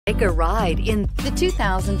Take a ride in the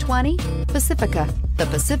 2020 Pacifica. The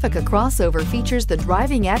Pacifica crossover features the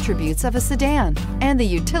driving attributes of a sedan and the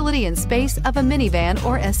utility and space of a minivan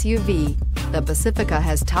or SUV. The Pacifica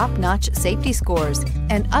has top-notch safety scores,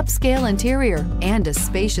 an upscale interior, and a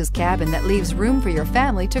spacious cabin that leaves room for your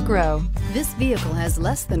family to grow. This vehicle has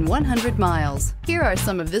less than 100 miles. Here are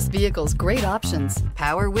some of this vehicle's great options: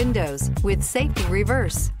 power windows with safety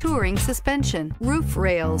reverse, touring suspension, roof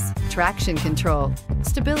rails, traction control,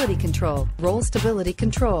 stability control, roll stability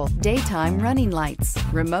control, daytime running lights,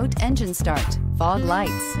 remote engine start, fog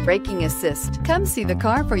lights, braking assist. Come see the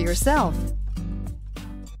car for yourself.